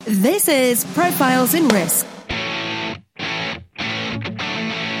This is Profiles in Risk.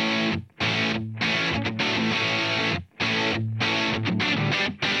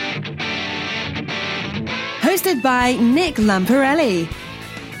 Hosted by Nick Lamparelli.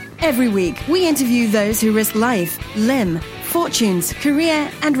 Every week, we interview those who risk life, limb, fortunes, career,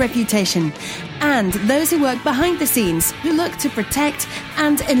 and reputation, and those who work behind the scenes who look to protect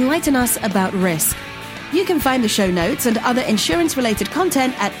and enlighten us about risk. You can find the show notes and other insurance-related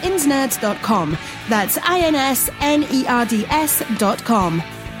content at insnerds.com. That's INSNERDS.com.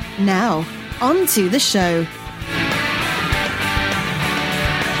 Now, on to the show.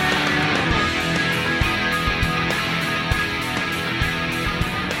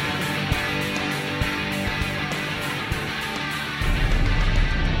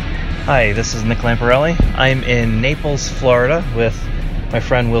 Hi, this is Nick Lamparelli. I'm in Naples, Florida with my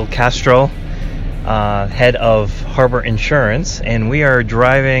friend Will Castro, head of Harbor Insurance, and we are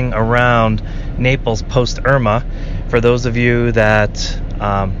driving around Naples post-Irma. For those of you that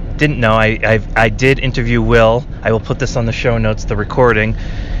didn't know, I did interview Will. I will put this on the show notes, the recording.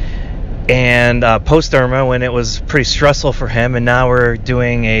 And post-Irma, when it was pretty stressful for him, and now we're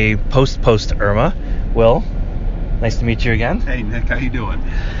doing a post-Irma. Will, nice to meet you again. Hey Nick, how you doing?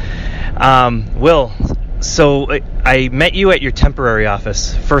 Will, so I met you at your temporary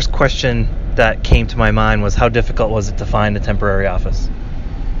office. First question that came to my mind was, how difficult was it to find a temporary office?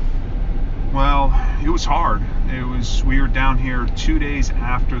 Well, it was hard. We were down here 2 days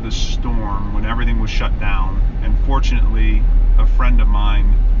after the storm when everything was shut down, and fortunately a friend of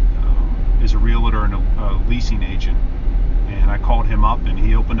mine is a realtor and a leasing agent, and I called him up and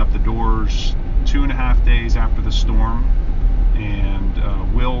he opened up the doors 2.5 days after the storm. And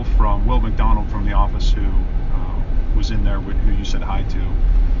Will McDonald from the office, who was in there, who you said hi to,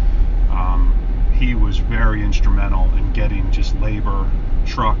 he was very instrumental in getting just labor,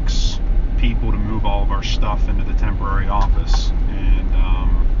 trucks, people to move all of our stuff into the temporary office. And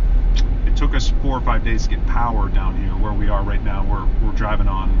it took us 4 or 5 days to get power down here where we are right now. We're driving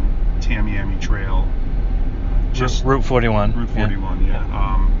on Tamiami Trail, just Route 41. Route 41,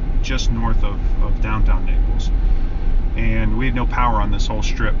 yeah. Just north of downtown Naples. And we had no power on this whole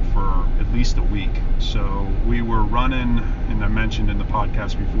strip for at least a week. So we were running, and I mentioned in the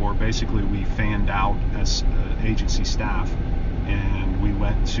podcast before, basically we fanned out as agency staff. And we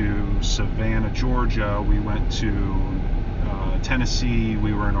went to Savannah, Georgia. We went to Tennessee.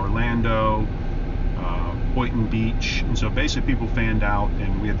 We were in Orlando, Boynton Beach. And so basically people fanned out,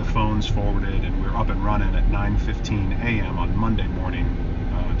 and we had the phones forwarded, and we were up and running at 9:15 a.m. on Monday morning,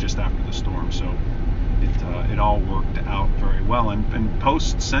 just after the storm. So it all worked out very well, and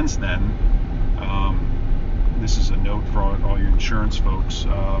post since then, this is a note for all your insurance folks.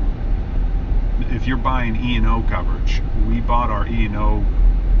 If you're buying E&O coverage, we bought our E&O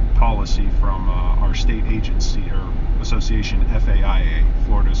policy from our state agency or association, FAIA,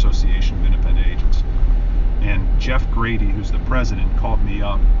 Florida Association of Independent Agents. And Jeff Grady, who's the president, called me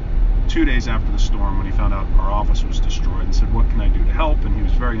up 2 days after the storm when he found out our office was destroyed and said, what can I do to help? And he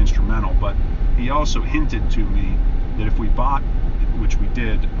was very instrumental, but he also hinted to me that if we bought, which we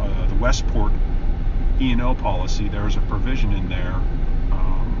did, the Westport E&O policy, there was a provision in there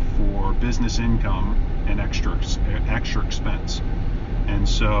for business income and extra expense. And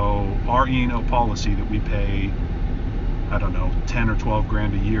so our E&O policy that we pay, I don't know, 10 or 12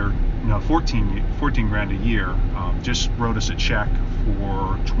 grand a year, 14 grand a year, just wrote us a check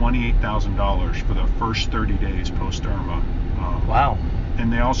for $28,000 for the first 30 days post-Irma. Wow. And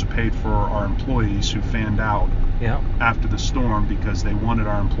they also paid for our employees who fanned out after the storm, because they wanted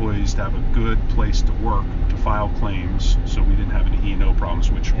our employees to have a good place to work, to file claims, so we didn't have any E&O problems,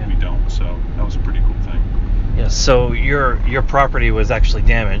 which we don't. So that was a pretty cool thing. Yeah, so your property was actually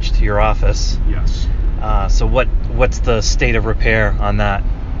damaged, your office. Yes. So what's the state of repair on that?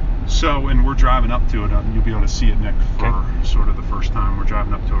 So, and we're driving up to it. You'll be able to see it, Nick, for sort of the first time. We're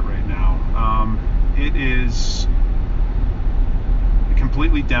driving up to it right now. It is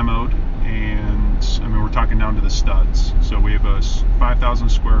completely demoed, and I mean, we're talking down to the studs. So we have a 5,000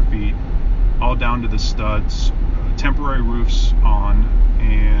 square feet, all down to the studs, temporary roofs on,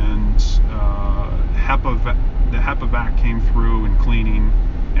 and the HEPA vac came through and cleaning,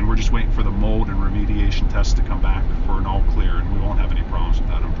 and we're just waiting for the mold and remediation test to come back for an all clear, and we won't have any problems with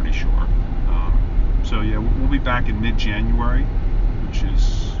that, I'm pretty sure. So yeah, we'll be back in mid-January, which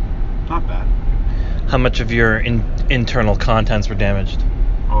is not bad. How much of your internal contents were damaged?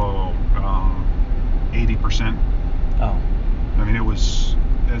 80%. Oh. I mean, it was,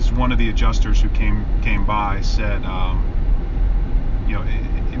 as one of the adjusters who came by said,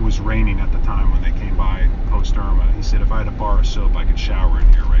 was raining at the time when they came by post Irma. He said, if I had a bar of soap, I could shower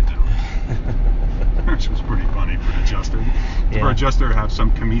in here right now. Which was pretty funny for an adjuster. Yeah. For an adjuster to have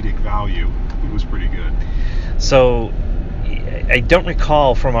some comedic value, it was pretty good. So I don't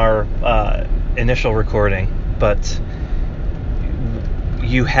recall from our initial recording, but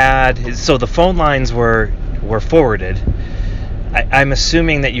you had, so the phone lines were forwarded. I'm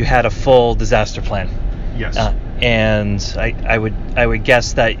assuming that you had a full disaster plan. Yes. And I would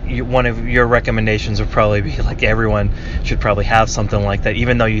guess that one of your recommendations would probably be like everyone should probably have something like that,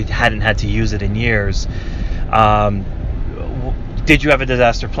 even though you hadn't had to use it in years. Did you have a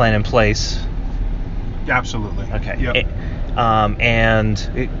disaster plan in place? Absolutely. Okay. Yep.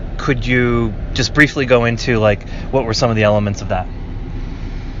 And could you just briefly go into like what were some of the elements of that?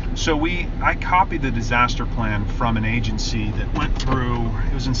 So I copied the disaster plan from an agency that went through,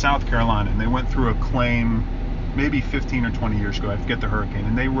 it was in South Carolina, and they went through a claim maybe 15 or 20 years ago, I forget the hurricane,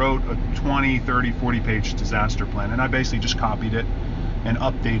 and they wrote a 20, 30, 40-page disaster plan, and I basically just copied it and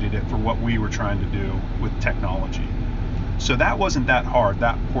updated it for what we were trying to do with technology. So that wasn't that hard,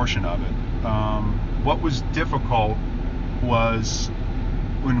 that portion of it. What was difficult was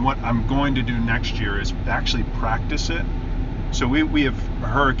what I'm going to do next year is actually practice it. So we have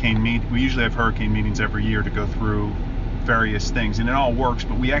we usually have hurricane meetings every year to go through various things, and it all works,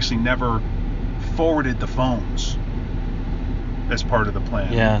 but we actually never forwarded the phones as part of the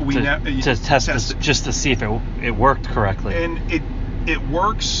plan. Yeah, to test this, just to see if it worked correctly. And it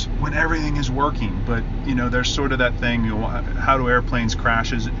works when everything is working, but there's sort of that thing, how do airplanes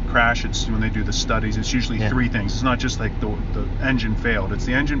crash? It's when they do the studies, it's usually three things. It's not just like the engine failed. It's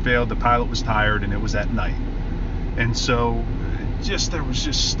the engine failed, the pilot was tired, and it was at night. And so there was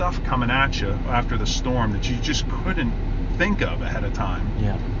just stuff coming at you after the storm that you just couldn't think of ahead of time.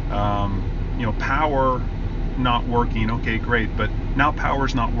 Yeah. Power not working, okay, great, but now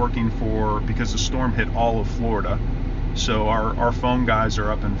power's not working because the storm hit all of Florida. So our phone guys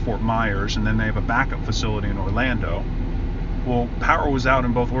are up in Fort Myers, and then they have a backup facility in Orlando. Well, power was out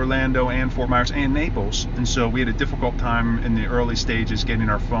in both Orlando and Fort Myers and Naples, and so we had a difficult time in the early stages getting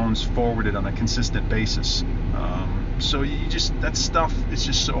our phones forwarded on a consistent basis. So that stuff is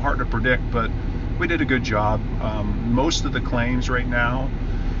just so hard to predict, but we did a good job. Most of the claims right now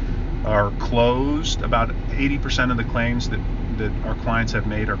are closed. About 80% of the claims that our clients have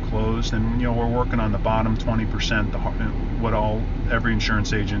made are closed, and we're working on the bottom 20%. Every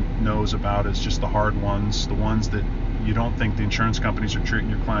insurance agent knows about is just the hard ones, the ones that you don't think the insurance companies are treating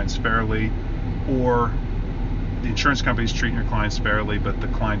your clients fairly, or the insurance company's treating your clients fairly, but the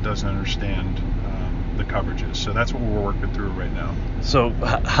client doesn't understand the coverages. So that's what we're working through right now. So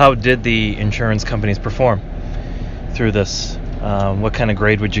how did the insurance companies perform through this? What kind of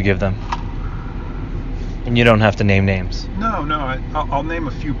grade would you give them? And you don't have to name names. No, I'll name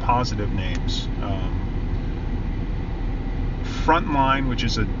a few positive names. Frontline, which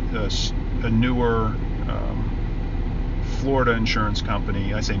is a newer Florida insurance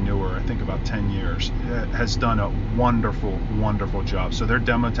company, I say newer, I think about 10 years, has done a wonderful, wonderful job. So they're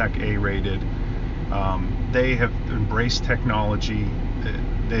Demotech A-rated. They have embraced technology.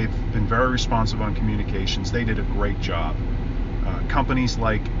 They've been very responsive on communications. They did a great job. Companies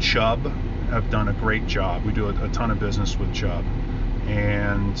like Chubb have done a great job. We do a ton of business with Chubb.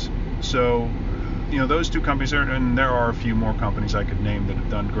 And so, those two companies and there are a few more companies I could name that have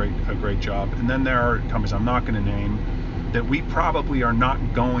done a great job. And then there are companies I'm not going to name that we probably are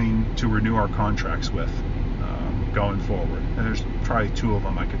not going to renew our contracts with going forward. And there's probably two of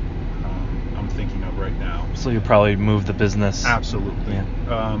them I'm thinking of right now. So you probably move the business. Absolutely.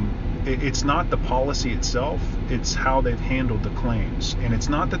 Yeah. It's not the policy itself, it's how they've handled the claims. And it's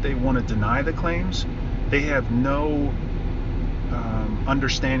not that they want to deny the claims. They have no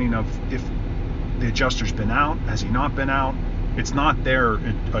understanding of if the adjuster's been out, has he not been out. It's not their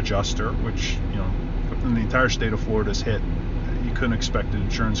adjuster, which, in the entire state of Florida's hit, you couldn't expect an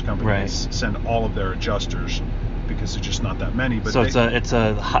insurance company to send all of their adjusters because there's just not that many. But so it's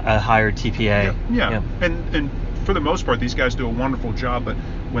a higher TPA. Yeah. And for the most part, these guys do a wonderful job. But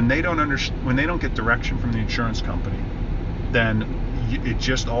when they don't get direction from the insurance company, then it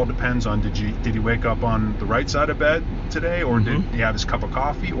just all depends on did he wake up on the right side of bed today, or did he have his cup of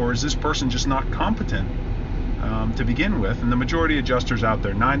coffee, or is this person just not competent to begin with? And the majority of adjusters out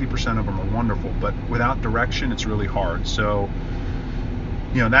there, 90% of them are wonderful, but without direction, it's really hard. So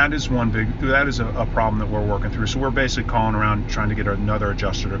that is a problem that we're working through. So we're basically calling around trying to get another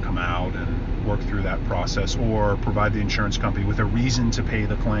adjuster to come out and work through that process, or provide the insurance company with a reason to pay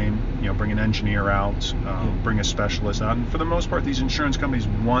the claim. Bring an engineer out, bring a specialist out. And for the most part, these insurance companies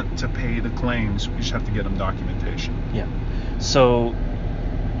want to pay the claims. We just have to get them documentation. Yeah. So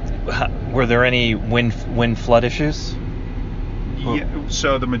were there any wind flood issues? Yeah,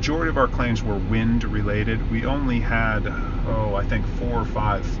 so the majority of our claims were wind related. We only had, I think 4 or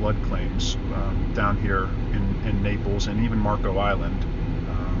 5 flood claims down here in Naples and even Marco Island.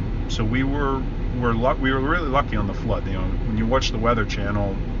 So we were really lucky on the flood. You know, when you watch the Weather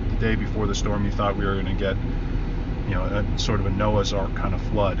Channel the day before the storm, you thought we were going to get, you know, a sort of a Noah's Ark kind of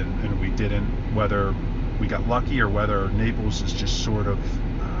flood, and we didn't. Whether we got lucky or whether Naples is just sort of,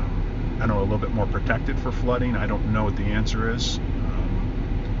 I don't know, a little bit more protected for flooding. I don't know what the answer is.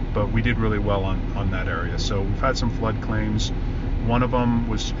 But we did really well on that area. So we've had some flood claims. One of them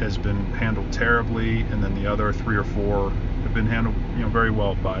has been handled terribly, and then the other 3 or 4 have been handled, you know, very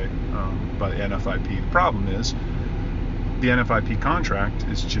well by the NFIP. The problem is the NFIP contract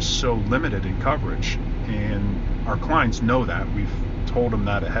is just so limited in coverage, and our clients know that. We've told them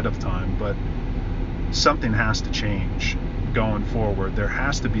that ahead of time, but something has to change going forward. There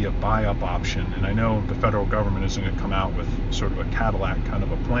has to be a buy-up option, and I know the federal government isn't going to come out with sort of a Cadillac kind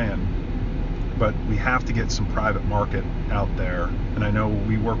of a plan, but we have to get some private market out there. And I know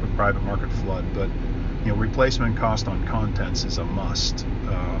we work with private market flood, but you know, replacement cost on contents is a must.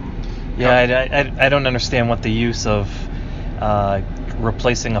 I don't understand what the use of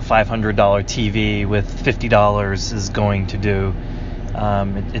replacing a $500 TV with $50 is going to do.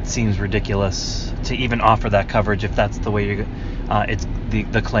 It seems ridiculous to even offer that coverage if that's the way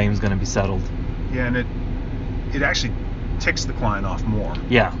the claim's going to be settled. Yeah, and it actually ticks the client off more.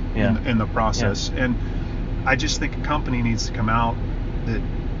 Yeah. In the process, yeah. And I just think a company needs to come out that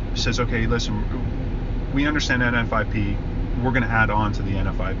says, okay, listen, we understand NFIP. We're going to add on to the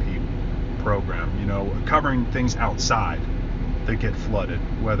NFIP program. You know, covering things outside that get flooded,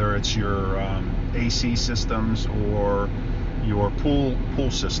 whether it's your AC systems or your pool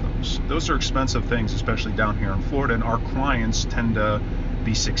systems. Those are expensive things, especially down here in Florida, and our clients tend to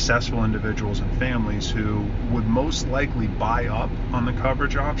be successful individuals and families who would most likely buy up on the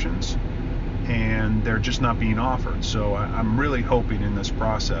coverage options, and they're just not being offered. So I'm really hoping in this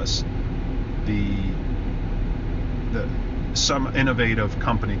process some innovative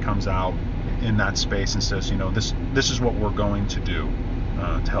company comes out in that space and says, you know, this is what we're going to do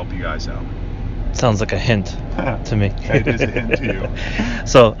to help you guys out. Sounds like a hint to me. It is a hint to you.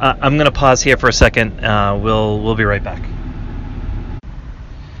 So I'm going to pause here for a second. We'll be right back.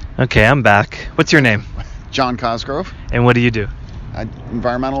 Okay, I'm back. What's your name? John Cosgrove. And what do you do?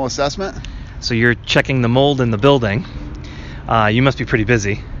 Environmental assessment. So you're checking the mold in the building. You must be pretty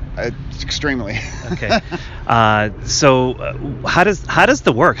busy. Extremely. Okay. So how does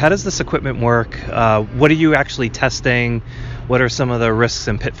the work? How does this equipment work? What are you actually testing? What are some of the risks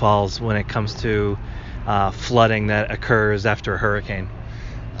and pitfalls when it comes to flooding that occurs after a hurricane?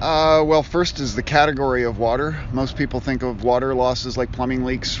 Well, first is the category of water. Most people think of water losses like plumbing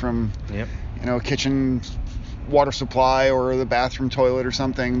leaks from, a kitchen water supply or the bathroom toilet or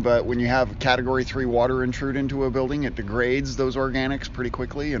something. But when you have Category 3 water intrude into a building, it degrades those organics pretty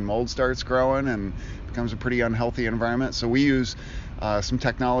quickly, and mold starts growing and becomes a pretty unhealthy environment. So we use some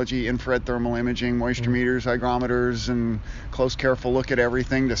technology, infrared thermal imaging, moisture meters, hygrometers, and close, careful look at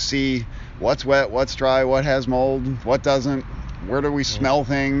everything to see what's wet, what's dry, what has mold, what doesn't, where do we smell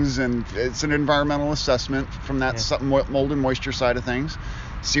things, and it's an environmental assessment from that mold and moisture side of things,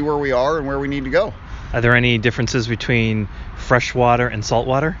 see where we are and where we need to go. Are there any differences between fresh water and salt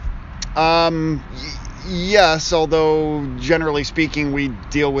water? Yes, although generally speaking we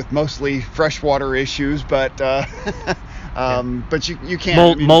deal with mostly freshwater issues, but but you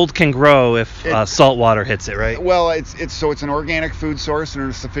can't. Mold can grow if salt water hits it, right? Well, it's an organic food source and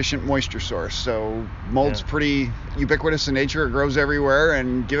a sufficient moisture source. So mold's pretty ubiquitous in nature. It grows everywhere,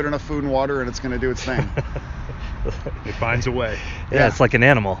 and give it enough food and water, and it's going to do its thing. It finds a way. Yeah, it's like an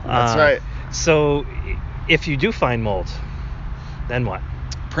animal. That's right. So, if you do find mold, then what?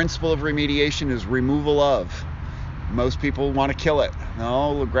 Principle of remediation is removal of. Most people want to kill it.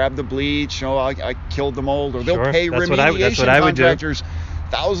 No, we'll grab the bleach. No, I killed the mold. Or they'll pay remediation contractors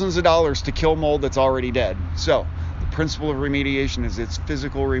thousands of dollars to kill mold that's already dead. So the principle of remediation is its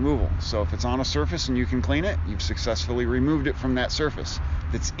physical removal. So if it's on a surface and you can clean it, you've successfully removed it from that surface.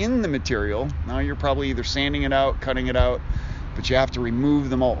 If it's in the material, now you're probably either sanding it out, cutting it out, but you have to remove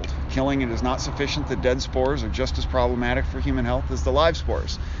the mold. Killing it is not sufficient. The dead spores are just as problematic for human health as the live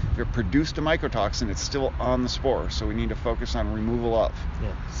spores. If it produced a mycotoxin, it's still on the spore, so we need to focus on removal of.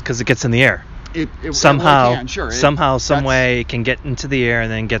 Yeah, because it gets in the air. Somehow, some way it can get into the air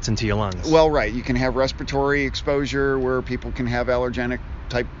and then gets into your lungs. Well, right. You can have respiratory exposure where people can have allergenic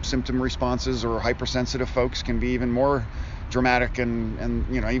type symptom responses, or hypersensitive folks can be even more dramatic and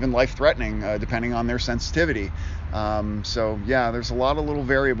even life-threatening depending on their sensitivity. So yeah, there's a lot of little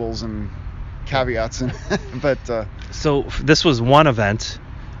variables and caveats, but so this was one event.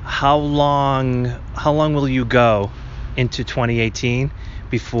 How long will you go into 2018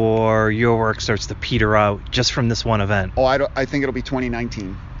 before your work starts to peter out just from this one event? I think it'll be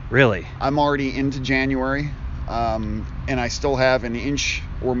 2019. Really? I'm already into January, and I still have an inch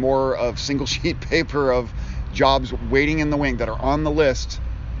or more of single sheet paper of jobs waiting in the wing that are on the list,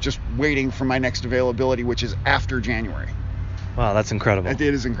 just waiting for my next availability, which is after January. Wow, that's incredible. It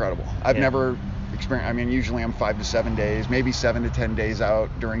is incredible. I've never experienced, usually I'm 5 to 7 days, maybe 7 to 10 days out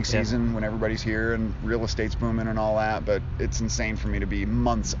during season when everybody's here and real estate's booming and all that, but it's insane for me to be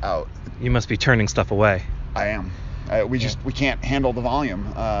months out. You must be turning stuff away. I am. We can't handle the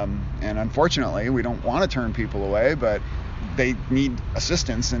volume, and unfortunately we don't want to turn people away, but they need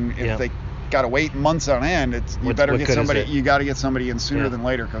assistance, and if they got to wait months on end, you got to get somebody in sooner than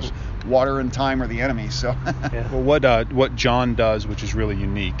later, because water and time are the enemy. So well, what John does, which is really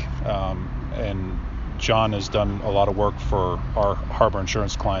unique, and John has done a lot of work for our Harbor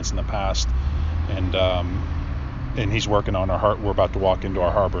Insurance clients in the past, and he's working on we're about to walk into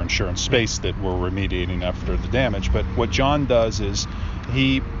our Harbor Insurance space that we're remediating after the damage. But what John does is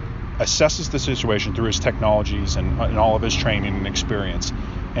he assesses the situation through his technologies and all of his training and experience,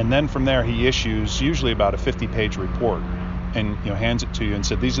 and then from there he issues usually about a 50-page report and hands it to you and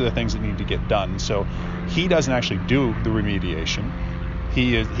said, these are the things that need to get done. So he doesn't actually do the remediation.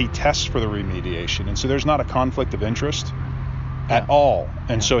 He tests for the remediation, and so there's not a conflict of interest at all.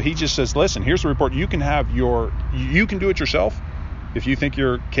 And so he just says, listen, here's the report. You can do it yourself if you think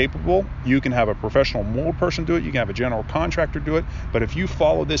you're capable. You can have a professional mold person do it. You can have a general contractor do it. But if you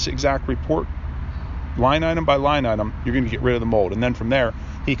follow this exact report, line item by line item, you're going to get rid of the mold. And then from there,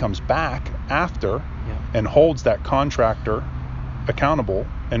 he comes back after and holds that contractor accountable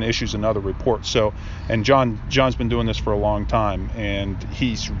and issues another report. So, and John's been doing this for a long time, and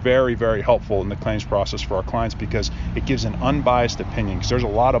he's very, very helpful in the claims process for our clients, because it gives an unbiased opinion. Because there's a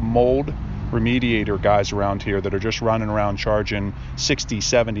lot of mold remediator guys around here that are just running around charging $60,000,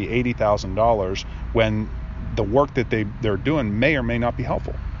 $70,000, $80,000 when the work that they're doing may or may not be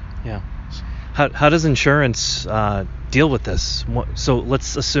helpful. Yeah. How does insurance deal with this? So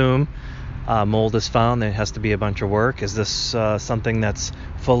let's assume mold is found. There has to be a bunch of work. Is this something that's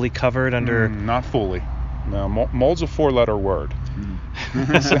fully covered under? Not fully. No, mold's a 4-letter word.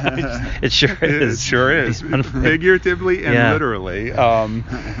 It sure is. It sure is. Figuratively and literally.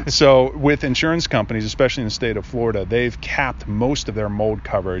 So with insurance companies, especially in the state of Florida, they've capped most of their mold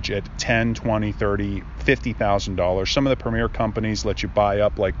coverage at $10,000, $20,000, $30,000, $50,000. Some of the premier companies let you buy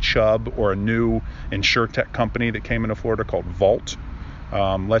up, like Chubb, or a new InsurTech company that came into Florida called Vault.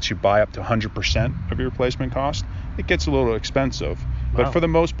 Lets you buy up to 100% of your replacement cost. It gets a little expensive, but for the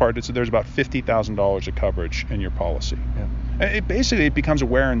most part, there's about $50,000 of coverage in your policy. And it becomes a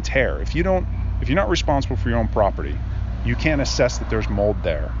wear and tear. If you're not responsible for your own property, you can't assess that there's mold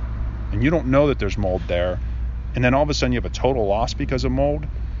there, and you don't know that there's mold there, and then all of a sudden you have a total loss because of mold.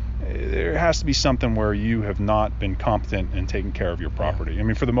 There has to be something where you have not been competent in taking care of your property.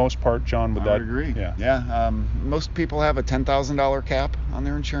 For the most part, John, would that? I would agree. Yeah. Most people have a $10,000 cap on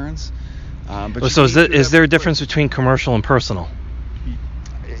their insurance. So is there a difference between commercial and personal?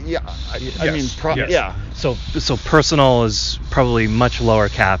 Yeah. Yes. So personal is probably much lower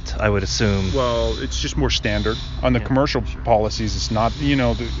capped, I would assume. Well, it's just more standard. On the commercial policies, it's not,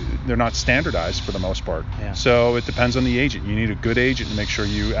 they're not standardized for the most part. Yeah. So it depends on the agent. You need a good agent to make sure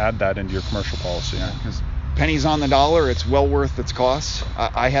you add that into your commercial policy. Yeah, because pennies on the dollar, it's well worth its cost.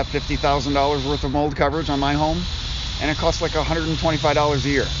 I have $50,000 worth of mold coverage on my home, and it costs like $125 a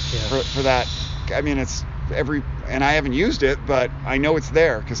year for that. It's and I haven't used it, but I know it's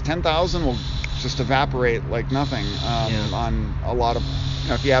there, because $10,000 will just evaporate like nothing on a lot of,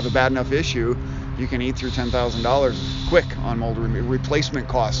 if you have a bad enough issue, you can eat through $10,000 quick on mold replacement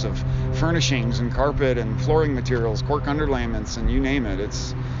costs of furnishings and carpet and flooring materials, cork underlayments, and you name it.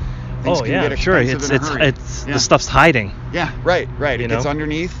 Get sure. It's the stuff's hiding. Yeah, right. It gets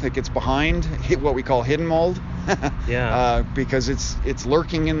underneath, it gets behind, what we call hidden mold. Because it's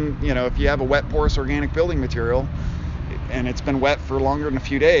lurking in, if you have a wet porous organic building material and it's been wet for longer than a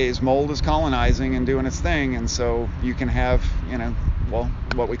few days, mold is colonizing and doing its thing, and so you can have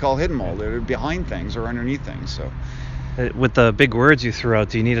what we call hidden mold. They're behind things or underneath things. So With the big words you threw out,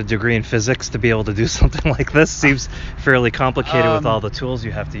 do you need a degree in physics to be able to do something like this? Seems fairly complicated with all the tools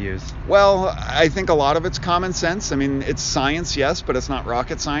you have to use. Well, I think a lot of it's common sense. I mean, it's science, yes, but it's not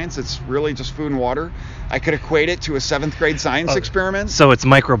rocket science. It's really just food and water. I could equate it to a 7th grade science experiment. So it's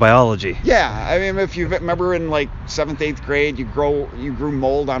microbiology. Yeah, I mean, if you remember in like 7th, 8th grade, you grew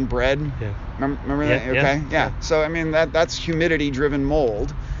mold on bread. Yeah. Remember that? Okay. Yeah. So I mean, that's humidity-driven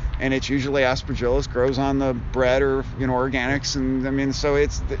mold. And it's usually Aspergillus grows on the bread or organics, and I mean, so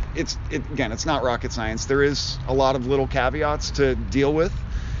it's not rocket science. There is a lot of little caveats to deal with,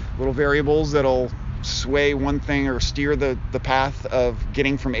 little variables that'll sway one thing or steer the path of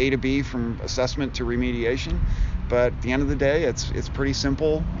getting from A to B, from assessment to remediation. But at the end of the day, it's pretty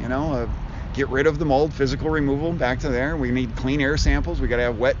simple. Get rid of the mold, physical removal, back to there. We need clean air samples. We got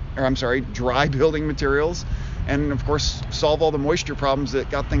to have dry building materials. And of course, solve all the moisture problems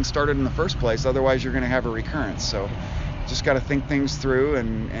that got things started in the first place. Otherwise, you're going to have a recurrence. So, just got to think things through,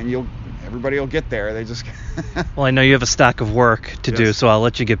 and everybody will get there. They just. Well, I know you have a stack of work to do, so I'll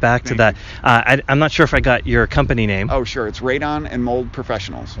let you get back to that. I'm not sure if I got your company name. Oh, sure. It's Radon and Mold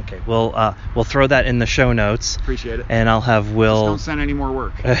Professionals. Okay. We'll throw that in the show notes. Appreciate it. And I'll have Will. Just don't send any more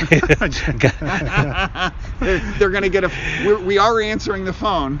work. They're going to get we are answering the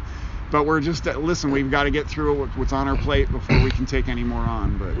phone. But we're just, we've got to get through what's on our plate before we can take any more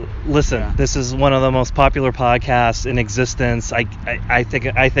on. But listen, This is one of the most popular podcasts in existence. I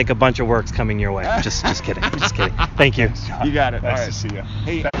think a bunch of work's coming your way. Just kidding. Just kidding. Thank you. You got it. Nice to see you.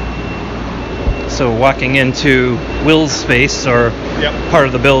 Hey. So walking into Will's space, or part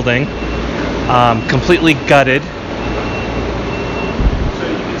of the building, completely gutted.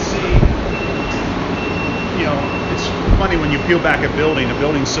 Funny when you peel back a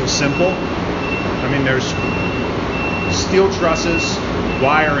building's so simple. I mean, there's steel trusses,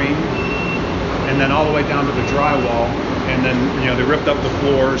 wiring, and then all the way down to the drywall, and then they ripped up the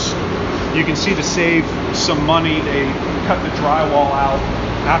floors. You can see, to save some money, they cut the drywall out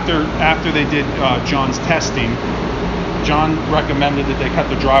after they did John's testing. John recommended that they cut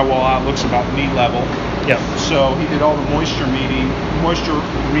the drywall out. It looks about knee level. Yeah. So he did all the moisture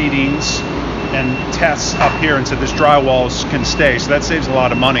readings and tests up here, and said this drywall can stay. So that saves a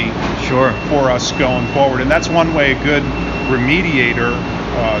lot of money. Sure. For us going forward. And that's one way a good remediator,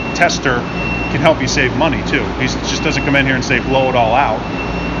 tester, can help you save money too. He just doesn't come in here and say blow it all out.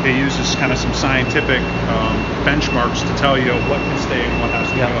 He uses kind of some scientific benchmarks to tell you what can stay and what has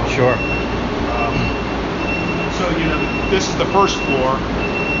to go. Yeah, sure. So this is the first floor.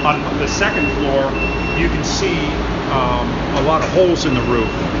 On the second floor, you can see a lot of holes in the roof,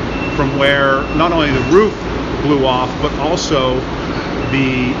 from where not only the roof blew off, but also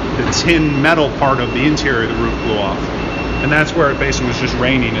the tin metal part of the interior of the roof blew off. And that's where it basically was just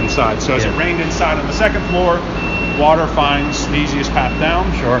raining inside. So as it rained inside on the second floor, water finds the easiest path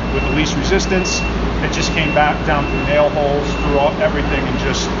down with the least resistance. It just came back down through nail holes, through everything, and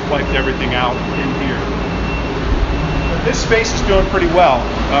just wiped everything out in here. But this space is doing pretty well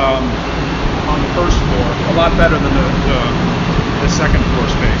on the first floor. A lot better than the second floor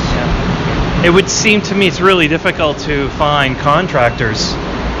space. Yeah. It would seem to me it's really difficult to find contractors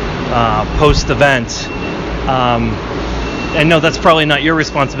post-event. I know that's probably not your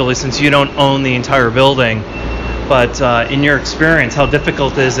responsibility since you don't own the entire building, but in your experience, how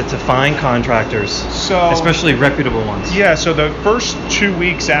difficult is it to find contractors, especially reputable ones? Yeah, so the first 2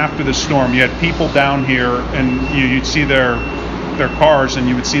 weeks after the storm, you had people down here, and you'd see their cars, and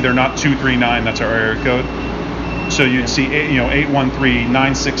you would see they're not 239, that's our area code. So you'd see 813,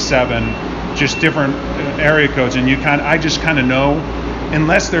 967, just different area codes, and I just kind of know,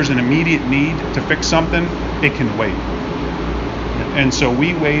 unless there's an immediate need to fix something, it can wait. And so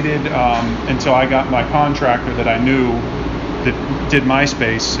we waited until I got my contractor that I knew that did my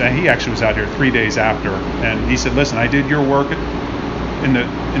space. He actually was out here 3 days after, and he said, "Listen, I did your work in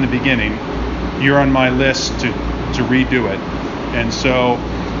the beginning. You're on my list to redo it." And so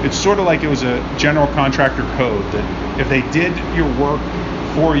it's sort of like it was a general contractor code that if they did your work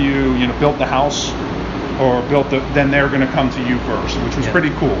for you, built the house or then they're going to come to you first, which was pretty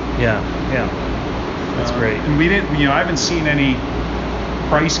cool. Yeah. That's great. And we didn't, I haven't seen any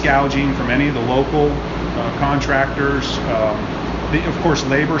price gouging from any of the local contractors. Of course,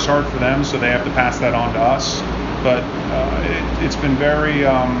 labor's hard for them, so they have to pass that on to us. But it's been very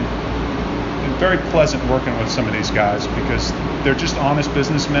pleasant working with some of these guys because they're just honest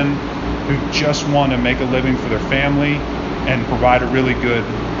businessmen who just want to make a living for their family and provide a really good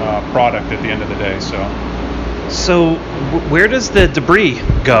product at the end of the day. So where does the debris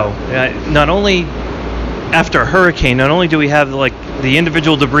go? Not only after a hurricane, not only do we have the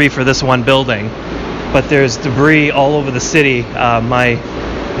individual debris for this one building, but there's debris all over the city.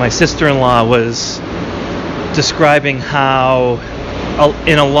 My sister-in-law was describing how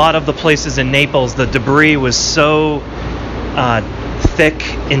in a lot of the places in Naples, the debris was so thick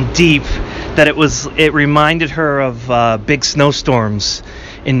and deep that it reminded her of big snowstorms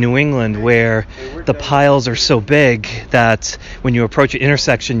in New England, where the piles are so big that when you approach an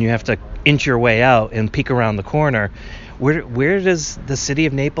intersection, you have to inch your way out and peek around the corner. Where does the city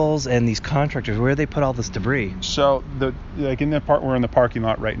of Naples and these contractors, where do they put all this debris? So we're in the parking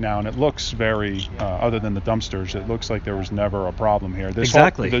lot right now, and it looks very, other than the dumpsters, it looks like there was never a problem here.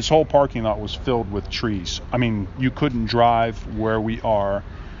 Exactly. This whole parking lot was filled with trees. I mean, you couldn't drive where we are.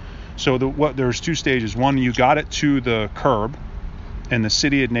 So there's two stages. One, you got it to the curb, and the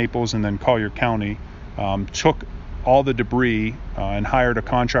city of Naples and then Collier County took all the debris and hired a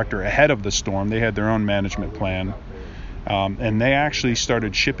contractor ahead of the storm. They had their own management plan. And they actually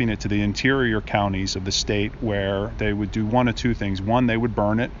started shipping it to the interior counties of the state, where they would do one of two things. One, they would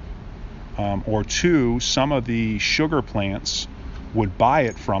burn it, or two, some of the sugar plants would buy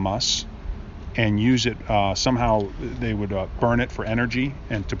it from us and use it. Somehow they would burn it for energy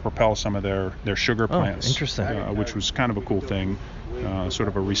and to propel some of their sugar plants. Interesting. Which was kind of a cool thing, sort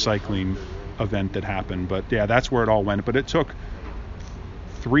of a recycling event that happened. But yeah, that's where it all went. But it took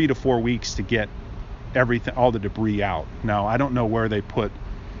 3 to 4 weeks to get everything, all the debris out. Now, I don't know where they put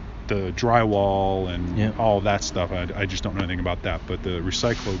the drywall and all of that stuff. I just don't know anything about that. But the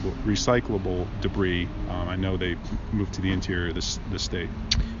recyclable debris, I know they moved to the interior of the state.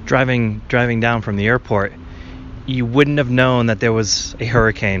 Driving down from the airport, you wouldn't have known that there was a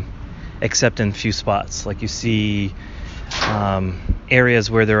hurricane, except in a few spots. Like you see areas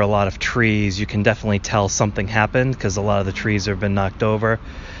where there are a lot of trees, you can definitely tell something happened because a lot of the trees have been knocked over.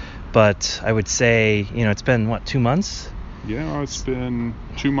 But I would say, it's been, 2 months? Yeah, it's been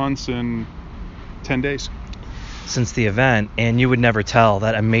 2 months and 10 days. Since the event, and you would never tell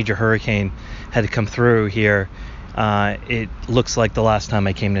that a major hurricane had come through here. It looks like the last time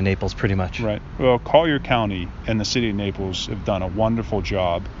I came to Naples, pretty much. Right. Well, Collier County and the city of Naples have done a wonderful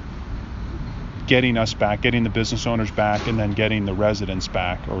job getting us back, getting the business owners back, and then getting the residents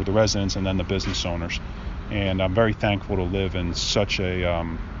back, or the residents and then the business owners. And I'm very thankful to live in such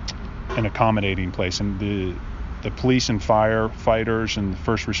an accommodating place. And the police and firefighters and the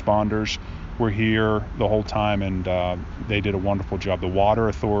first responders were here the whole time, and they did a wonderful job. The water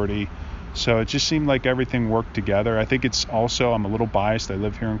authority. So it just seemed like everything worked together. I think it's also, I'm a little biased. I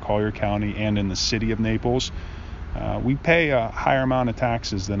live here in Collier County and in the city of Naples. We pay a higher amount of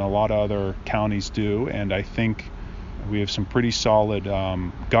taxes than a lot of other counties do, and I think we have some pretty solid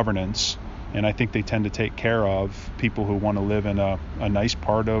governance, and I think they tend to take care of people who want to live in a nice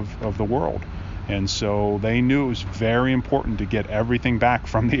part of the world. And so they knew it was very important to get everything back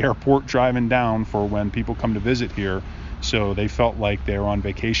from the airport driving down for when people come to visit here. So they felt like they were on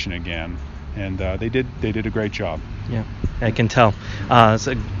vacation again, and they did a great job. Yeah, I can tell. It's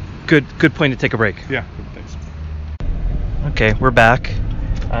a good point to take a break. Yeah, thanks. Okay, we're back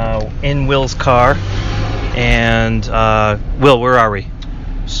in Will's car, and Will, where are we?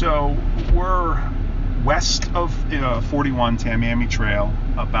 So we're west of 41 Tamiami Trail,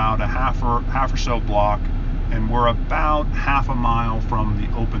 about a half or so block, and we're about half a mile from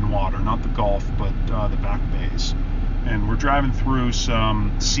the open water, not the Gulf, but the back bays. And we're driving through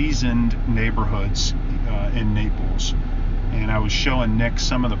some seasoned neighborhoods in Naples. And I was showing Nick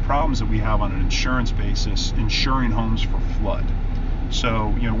some of the problems that we have on an insurance basis, insuring homes for flood.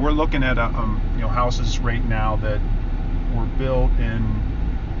 So, we're looking at houses right now that were built in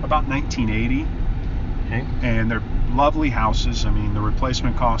about 1980. Okay. And they're lovely houses. I mean, the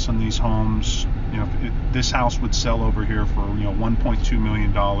replacement costs on these homes, this house would sell over here for, $1.2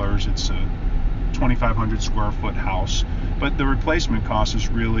 million. It's a 2,500 square foot house, but the replacement cost is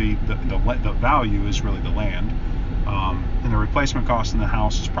really the value is really the land, and the replacement cost in the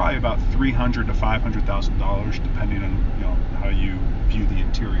house is probably about $300,000 to $500,000, depending on how you view the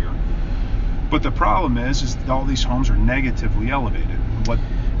interior. But the problem is all these homes are negatively elevated.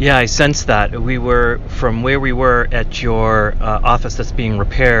 Yeah, I sense that. We were from where we were at your office that's being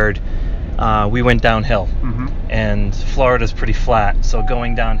repaired. We went downhill, and Florida's pretty flat, so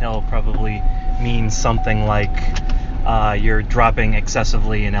going downhill probably means something like you're dropping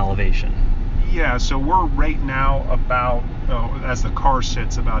excessively in elevation. Yeah, so we're right now about, as the car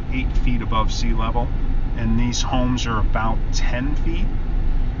sits, about 8 feet above sea level, and these homes are about 10 feet.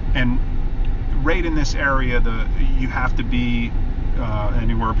 And right in this area, you have to be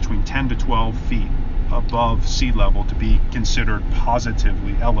anywhere between 10 to 12 feet above sea level to be considered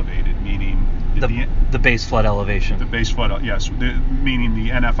positively elevated, meaning the base flood elevation. The base flood, yes, meaning the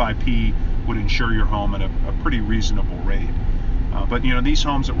NFIP would insure your home at a pretty reasonable rate. But these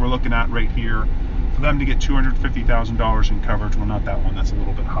homes that we're looking at right here, for them to get $250,000 in coverage, well, not that one, that's a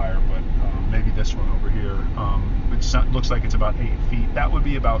little bit higher, but maybe this one over here, it looks like it's about 8 feet. That would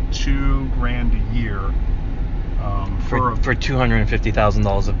be about $2,000 a year for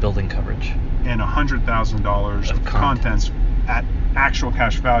 $250,000 of building coverage and $100,000 of contents at actual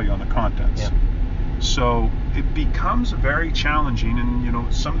cash value on the contents. Yeah. So it becomes very challenging,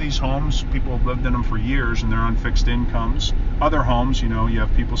 and some of these homes, people have lived in them for years and they're on fixed incomes. Other homes, you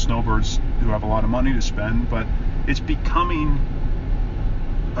have people, snowbirds, who have a lot of money to spend, but it's becoming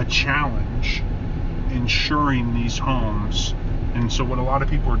a challenge insuring these homes. And so what a lot of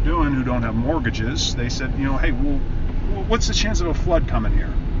people are doing who don't have mortgages, they said, hey, well, what's the chance of a flood coming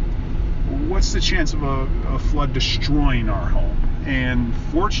here? What's the chance of a flood destroying our home? And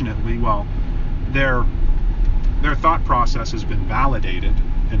fortunately, their thought process has been validated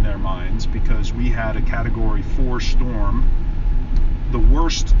in their minds, because we had a Category 4 storm, the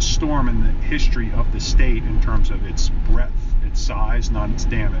worst storm in the history of the state in terms of its breadth, its size, not its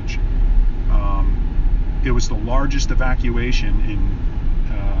damage. It was the largest evacuation in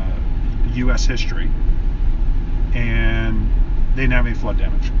U.S. history, and they didn't have any flood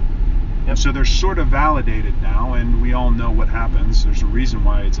damage. Yep. So they're sort of validated now, and we all know what happens. There's a reason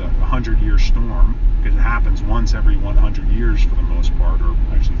why it's a 100-year storm, because it happens once every 100 years for the most part, or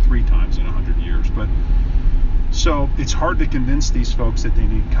actually 3 times in 100 years. But so it's hard to convince these folks that they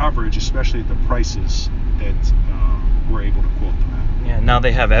need coverage, especially at the prices that we're able to quote them at. Yeah, now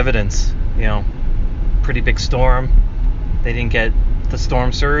they have evidence. Pretty big storm. They didn't get the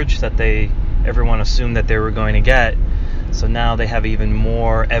storm surge that everyone assumed that they were going to get. So now they have even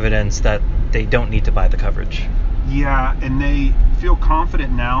more evidence that they don't need to buy the coverage. Yeah, and they feel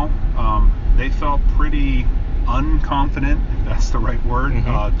confident now. They felt pretty unconfident, if that's the right word,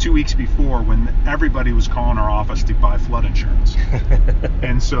 2 weeks before, when everybody was calling our office to buy flood insurance.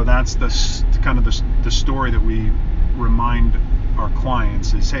 And so that's the story that we remind our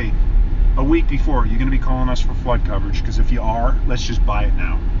clients is, hey, a week before, you're going to be calling us for flood coverage, because if you are, let's just buy it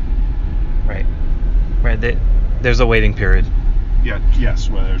now. Right. There's a waiting period. Yes.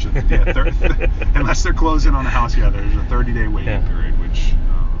 Well, there's unless they're closing on the house. Yeah, there's a 30-day waiting period, which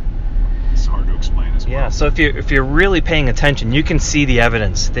is hard to explain as well. Yeah. So if you're really paying attention, you can see the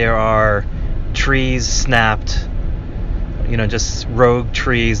evidence. There are trees snapped. Just rogue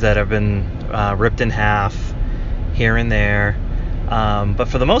trees that have been ripped in half here and there. But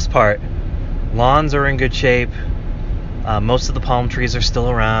for the most part, lawns are in good shape. Most of the palm trees are still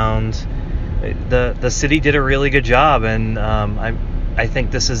around. The city did a really good job, and I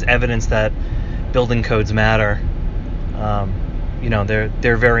think this is evidence that building codes matter.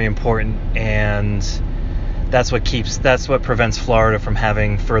 They're very important, and that's what prevents Florida from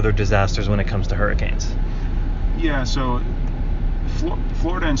having further disasters when it comes to hurricanes. Yeah, so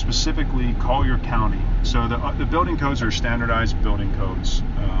Florida, and specifically Collier County. So the building codes are standardized building codes.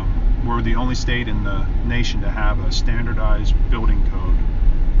 We're the only state in the nation to have a standardized building code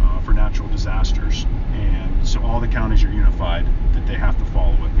for natural disasters, and so all the counties are unified that they have to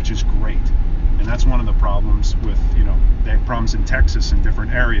follow it, which is great. And that's one of the problems with, they have problems in Texas in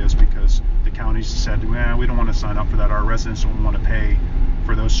different areas, because the counties said, we don't want to sign up for that. Our residents don't want to pay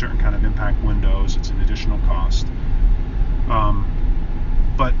for those certain kind of impact windows. It's an additional cost.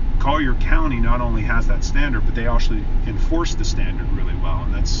 But Collier County not only has that standard, but they actually enforce the standard really well.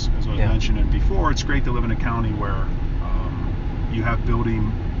 And that's, as I was mentioning before, it's great to live in a county where you have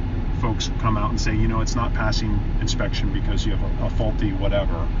building folks come out and say, it's not passing inspection because you have a faulty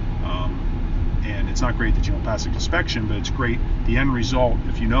whatever. And it's not great that you don't pass an inspection, but it's great. The end result,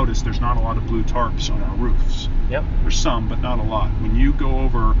 if you notice, there's not a lot of blue tarps on our roofs. Yep. There's some, but not a lot. When you go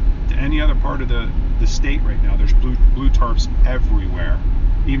over to any other part of the state right now, there's blue tarps everywhere.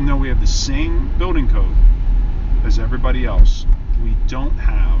 Even though we have the same building code as everybody else, we don't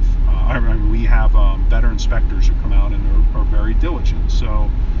have, we have better inspectors who come out and are very diligent.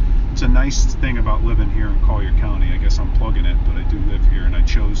 So it's a nice thing about living here in Collier County. I guess I'm plugging it, but I do live here, and I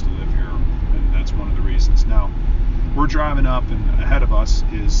chose to live here, and that's one of the reasons. Now, we're driving up, and ahead of us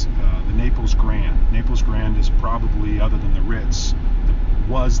is the Naples Grand. Naples Grand is probably, other than the Ritz,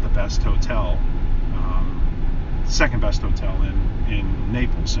 was the best hotel, second best hotel in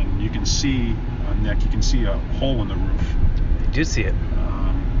Naples. And you can see, Nick, you can see a hole in the roof. I do see it.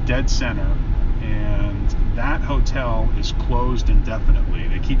 Dead center. And that hotel is closed indefinitely.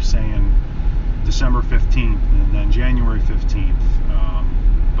 They keep saying December 15th and then January 15th.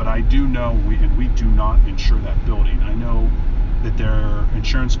 But I do know, we do not insure that building. I know that their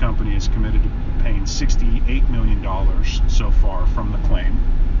insurance company is committed to paying $68 million so far from the claim.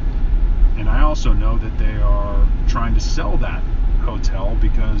 And I also know that they are trying to sell that hotel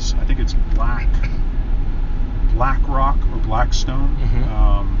because I think it's BlackRock or Blackstone,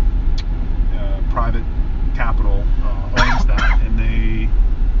 private capital owns that, and they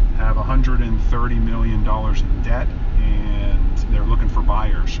have $130 million in debt, and they're looking for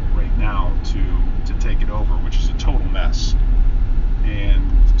buyers right now to take it over, which is a total mess.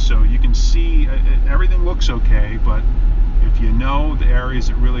 And so you can see everything looks okay, but if you know the areas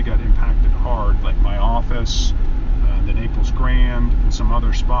that really got impacted hard, like my office, the Naples Grand, and some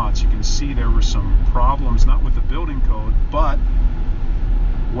other spots, you can see there were some problems, not with the building code, but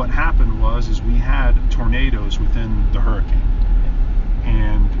what happened is we had tornadoes within the hurricane.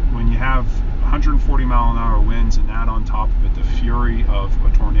 And when you have 140 mile an hour winds and add on top of it the fury of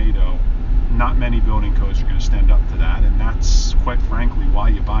a tornado, not many building codes are going to stand up to that, and that's quite frankly why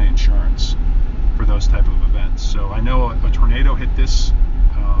you buy insurance for those type of events. So I know a tornado hit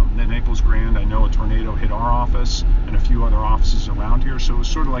the Naples Grand. I know a tornado hit our office and a few other offices around here. So it was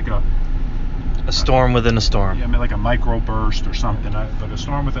sort of like a storm within a storm. Yeah, I mean like a microburst or something, but a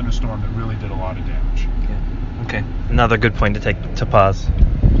storm within a storm that really did a lot of damage. Yeah. Okay, another good point to pause.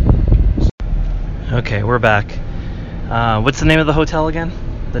 Okay, we're back. What's the name of the hotel again?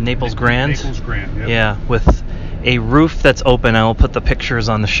 The Naples Grand? Naples Grand, yep. Yeah, with a roof that's open. I will put the pictures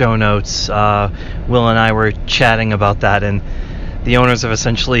on the show notes. Will and I were chatting about that, and the owners have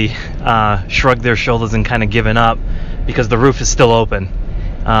essentially shrugged their shoulders and kind of given up because the roof is still open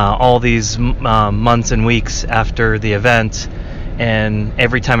all these months and weeks after the event, and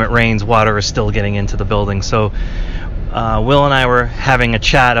every time it rains, water is still getting into the building. So Will and I were having a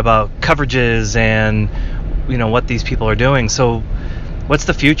chat about coverages and what these people are doing. So what's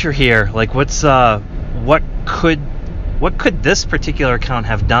the future here? Like what could this particular account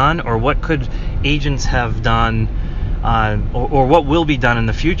have done, or what could agents have done, or what will be done in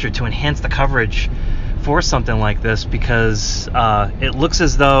the future to enhance the coverage for something like this? Because it looks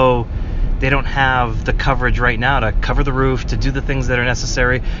as though they don't have the coverage right now to cover the roof, to do the things that are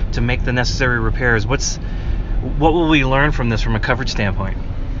necessary, to make the necessary repairs. What will we learn from this from a coverage standpoint?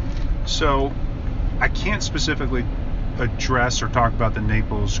 So I can't specifically address or talk about the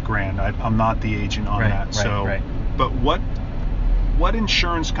Naples Grand. I'm not the agent on that. Right. But what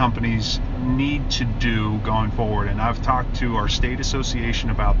insurance companies need to do going forward, and I've talked to our state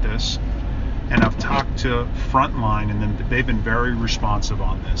association about this, and I've talked to Frontline, and then they've been very responsive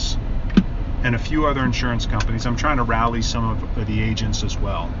on this, and a few other insurance companies. I'm trying to rally some of the agents as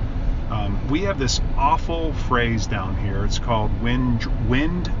well. We have this awful phrase down here. It's called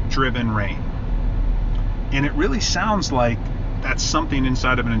wind-driven rain. And it really sounds like that's something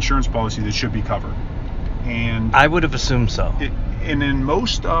inside of an insurance policy that should be covered. And I would have assumed so. And in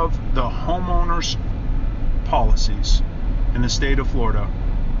most of the homeowners' policies in the state of Florida,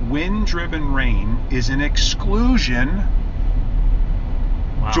 wind-driven rain is an exclusion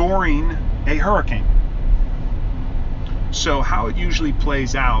during a hurricane. So how it usually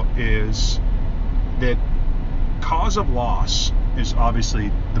plays out is that cause of loss is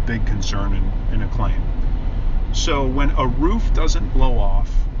obviously the big concern in a claim. So when a roof doesn't blow off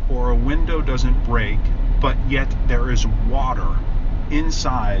or a window doesn't break, but yet there is water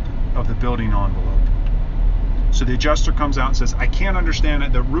inside of the building envelope. So the adjuster comes out and says, I can't understand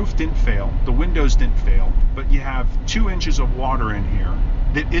it. The roof didn't fail. The windows didn't fail. But you have 2 inches of water in here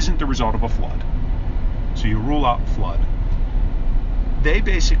that isn't the result of a flood. So you rule out flood. They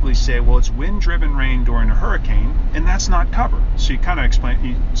basically say, well, it's wind-driven rain during a hurricane, and that's not covered. So you kind of explain,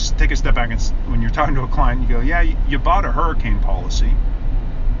 you take a step back, and when you're talking to a client, you go, yeah, you bought a hurricane policy.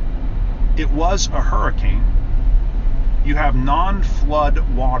 It was a hurricane. You have non-flood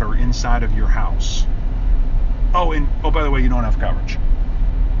water inside of your house. Oh, by the way, you don't have coverage.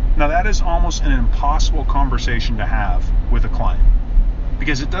 Now, that is almost an impossible conversation to have with a client,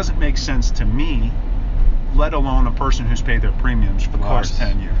 because it doesn't make sense to me, let alone a person who's paid their premiums for the last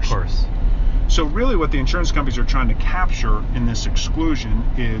 10 years. Of course. So really what the insurance companies are trying to capture in this exclusion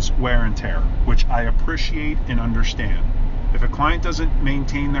is wear and tear, which I appreciate and understand. If a client doesn't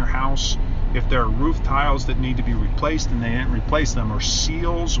maintain their house, if there are roof tiles that need to be replaced and they didn't replace them, or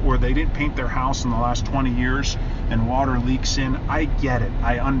seals, or they didn't paint their house in the last 20 years and water leaks in, I get it.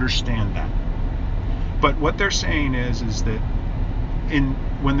 I understand that. But what they're saying is that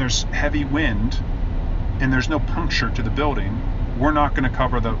when there's heavy wind and there's no puncture to the building, we're not going to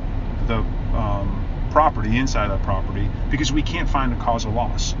cover the property, inside of the property, because we can't find a cause of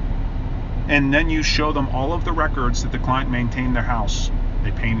loss. And then you show them all of the records that the client maintained their house.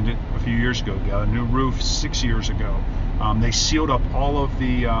 They painted it a few years ago, got a new roof 6 years ago. They sealed up all of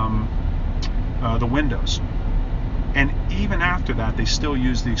the windows. And even after that, they still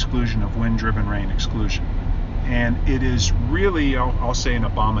use the exclusion of wind-driven rain exclusion. And it is really, I'll say, an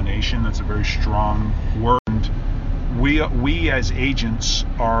abomination. That's a very strong word. We as agents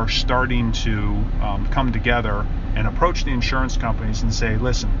are starting to come together and approach the insurance companies and say,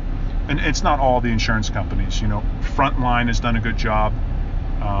 listen, and it's not all the insurance companies. Frontline has done a good job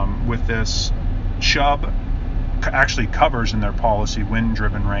with this. Chubb actually covers in their policy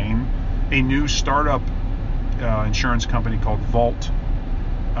wind-driven rain. A new startup insurance company called Vault,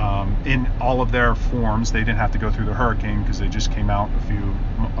 in all of their forms, they didn't have to go through the hurricane because they just came out a few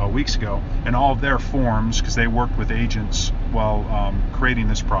weeks ago, and all of their forms, because they worked with agents while creating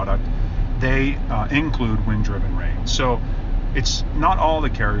this product, they include wind-driven rain. So it's not all the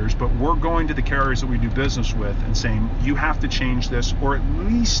carriers, but we're going to the carriers that we do business with and saying, you have to change this, or at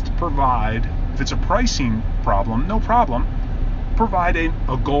least provide, if it's a pricing problem, no problem, provide a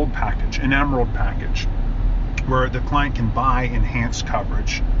gold package, an emerald package, where the client can buy enhanced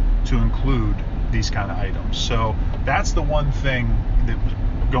coverage to include these kind of items. So that's the one thing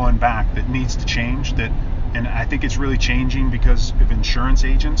that, going back, that needs to change. And I think it's really changing because if insurance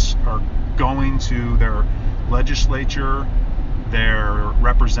agents are going to their legislature, their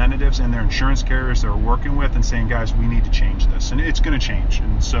representatives, and their insurance carriers they're working with and saying, guys, we need to change this. And it's going to change.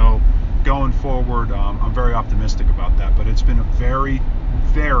 And so going forward, I'm very optimistic about that. But it's been a very,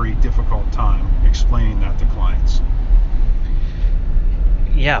 very difficult time explaining that to clients.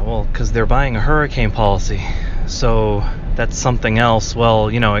 Yeah, well, because they're buying a hurricane policy. So that's something else. Well,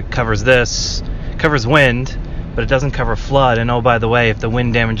 it covers this, covers wind, but it doesn't cover flood. And oh, by the way, if the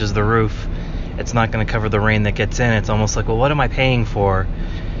wind damages the roof, it's not going to cover the rain that gets in. It's almost like, well, what am I paying for?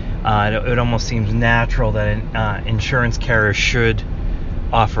 It almost seems natural that insurance carriers should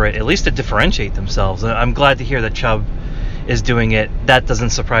offer it, at least to differentiate themselves. I'm glad to hear that Chubb is doing it. That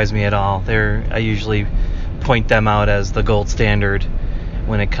doesn't surprise me at all. I usually point them out as the gold standard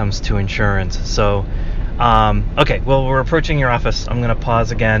when it comes to insurance. So, okay, well, we're approaching your office. I'm going to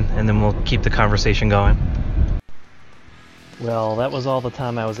pause again, and then we'll keep the conversation going. Well, that was all the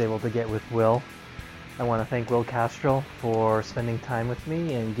time I was able to get with Will. I want to thank Will Castro for spending time with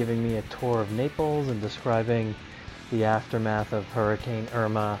me and giving me a tour of Naples and describing the aftermath of Hurricane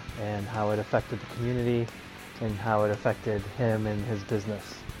Irma and how it affected the community and how it affected him and his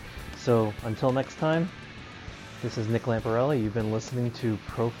business. So until next time, this is Nick Lamparelli. You've been listening to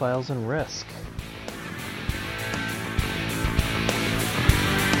Profiles in Risk.